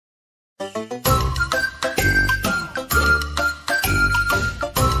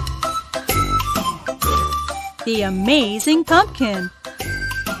The amazing pumpkin.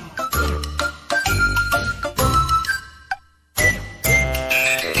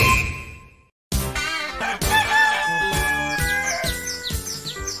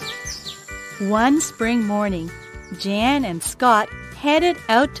 One spring morning, Jan and Scott headed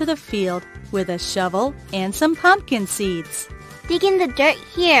out to the field with a shovel and some pumpkin seeds. Dig in the dirt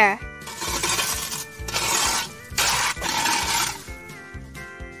here.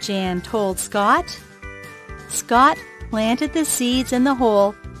 Jan told Scott. Scott planted the seeds in the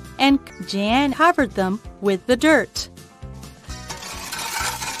hole, and Jan covered them with the dirt.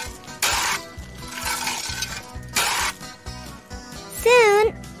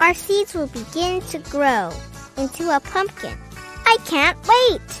 Soon, our seeds will begin to grow into a pumpkin. I can't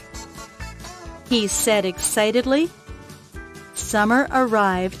wait! He said excitedly. Summer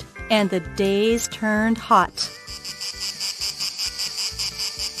arrived, and the days turned hot.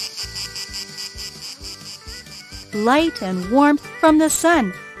 Light and warmth from the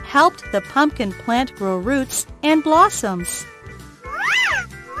sun helped the pumpkin plant grow roots and blossoms.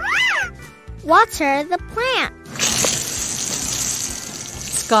 Water the plant.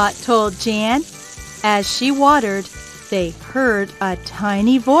 Scott told Jan. As she watered, they heard a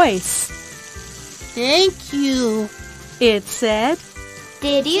tiny voice. Thank you, it said.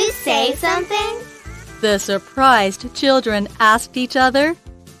 Did you say something? The surprised children asked each other.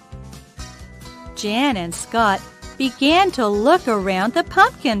 Jan and Scott began to look around the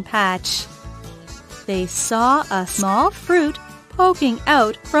pumpkin patch. They saw a small fruit poking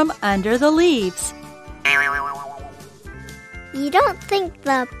out from under the leaves. You don't think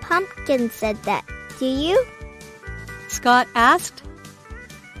the pumpkin said that, do you? Scott asked.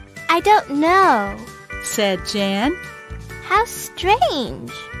 I don't know, said Jan. How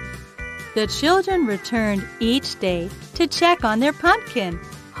strange. The children returned each day to check on their pumpkin,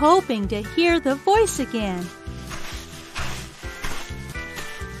 hoping to hear the voice again.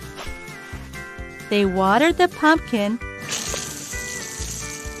 They watered the pumpkin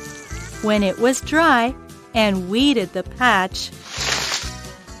when it was dry and weeded the patch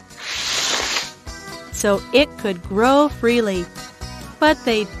so it could grow freely. But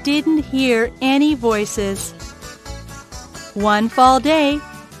they didn't hear any voices. One fall day,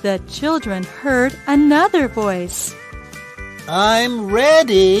 the children heard another voice. I'm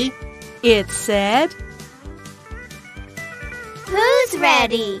ready, it said. Who's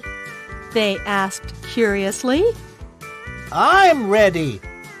ready? They asked curiously. I'm ready.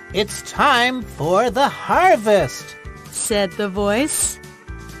 It's time for the harvest, said the voice.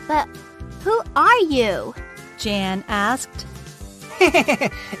 But who are you? Jan asked.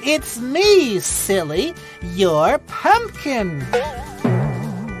 It's me, silly, your pumpkin,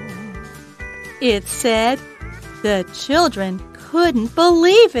 it said. The children couldn't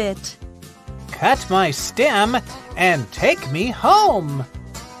believe it. Cut my stem and take me home,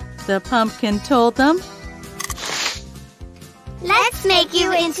 the pumpkin told them. Let's make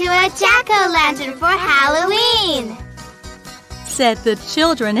you into a jack-o'-lantern for Halloween, said the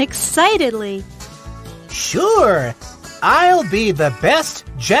children excitedly. Sure, I'll be the best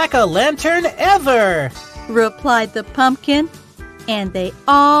jack-o'-lantern ever, replied the pumpkin, and they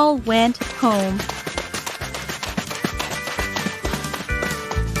all went home.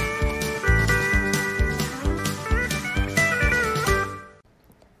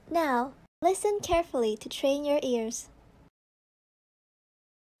 Now, listen carefully to train your ears.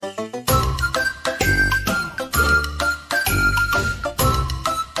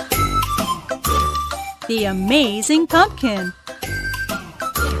 The amazing pumpkin.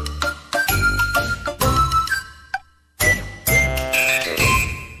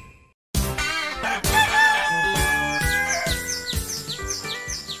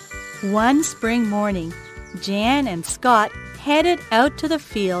 One spring morning, Jan and Scott headed out to the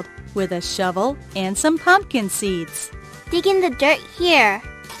field with a shovel and some pumpkin seeds. Dig in the dirt here.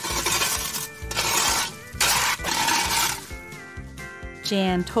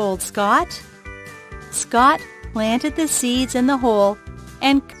 Jan told Scott. Scott planted the seeds in the hole,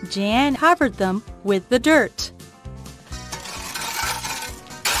 and Jan covered them with the dirt.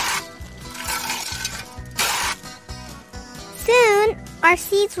 Soon, our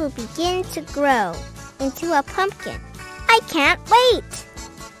seeds will begin to grow into a pumpkin. I can't wait!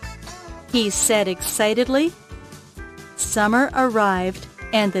 He said excitedly. Summer arrived,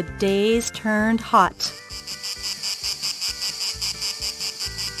 and the days turned hot.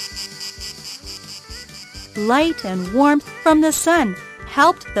 Light and warmth from the sun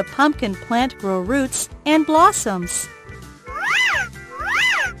helped the pumpkin plant grow roots and blossoms.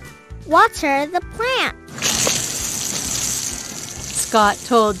 Water the plant. Scott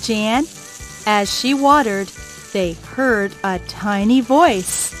told Jan. As she watered, they heard a tiny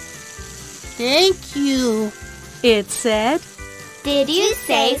voice. Thank you, It said. Did you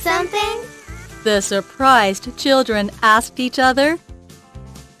say something? The surprised children asked each other.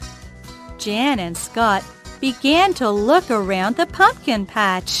 Jan and Scott began to look around the pumpkin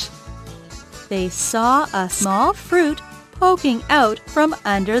patch. They saw a small fruit poking out from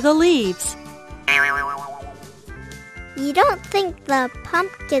under the leaves. You don't think the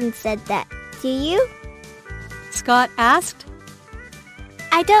pumpkin said that, do you? Scott asked.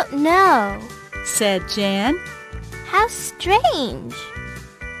 I don't know. Said Jan. How strange.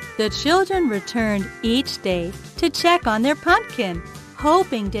 The children returned each day to check on their pumpkin,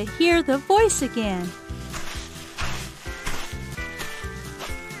 hoping to hear the voice again.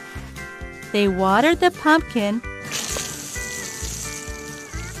 They watered the pumpkin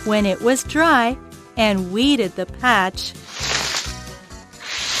when it was dry and weeded the patch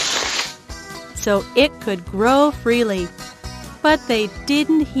so it could grow freely. But they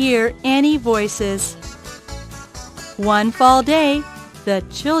didn't hear any voices. One fall day, the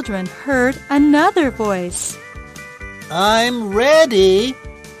children heard another voice. I'm ready.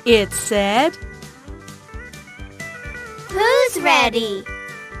 It said. Who's ready?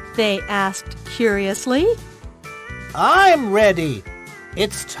 They asked curiously. I'm ready.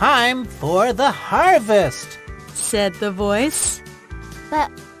 It's time for the harvest, Said the voice.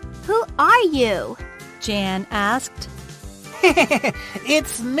 But who are you? Jan asked.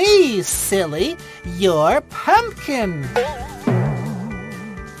 It's me, silly, your pumpkin.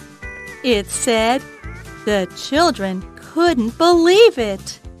 It said. The children couldn't believe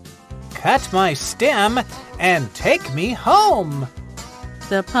it. Cut my stem and take me home.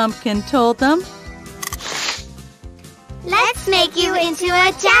 The pumpkin told them. Let's make you into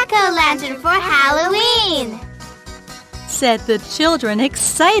a jack-o'-lantern for Halloween, Said the children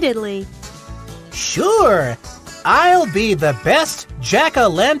excitedly. Sure, I'll be the best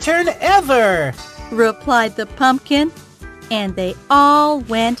jack-o'-lantern ever, Replied the pumpkin, and they all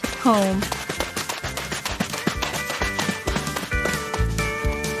went home.